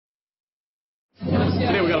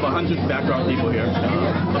Today we got about 100 background people here,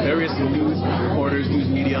 various news reporters, news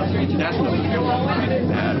media, international media,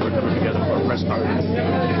 and we're coming together for a press conference.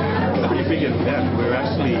 It's a pretty big event. We're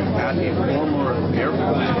actually at a former Air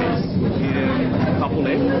Force base in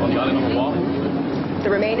Kapolei on the island of Oahu. The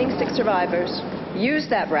remaining 6 survivors used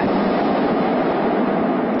that route.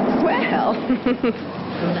 Well...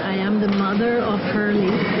 I am the mother of Hurley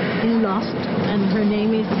in Lost, and her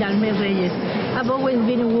name is Carmen Reyes. I've always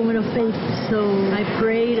been a woman of faith, so I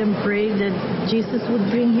prayed and prayed that Jesus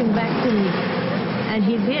would bring him back to me, and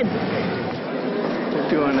he did.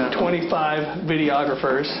 We're doing 25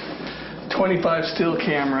 videographers, 25 still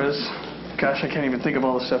cameras. Gosh, I can't even think of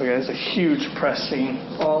all the stuff. It's a huge press scene.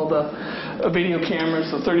 All the video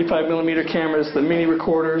cameras, the 35 millimeter cameras, the mini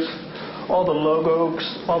recorders, all the logos,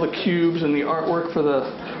 all the cubes and the artwork for the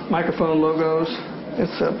microphone logos.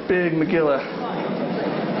 It's a big Megillah.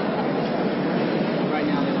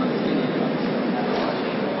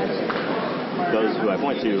 Those who I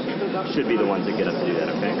point to should be the ones that get us to do that,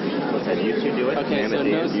 okay? Let's have you two do it. Okay, Ma'am, so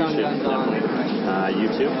you no should sun guns on. definitely. You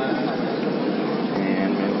two.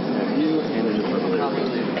 And ma'am, let's have you. And then the purple.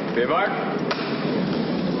 Okay, Mark.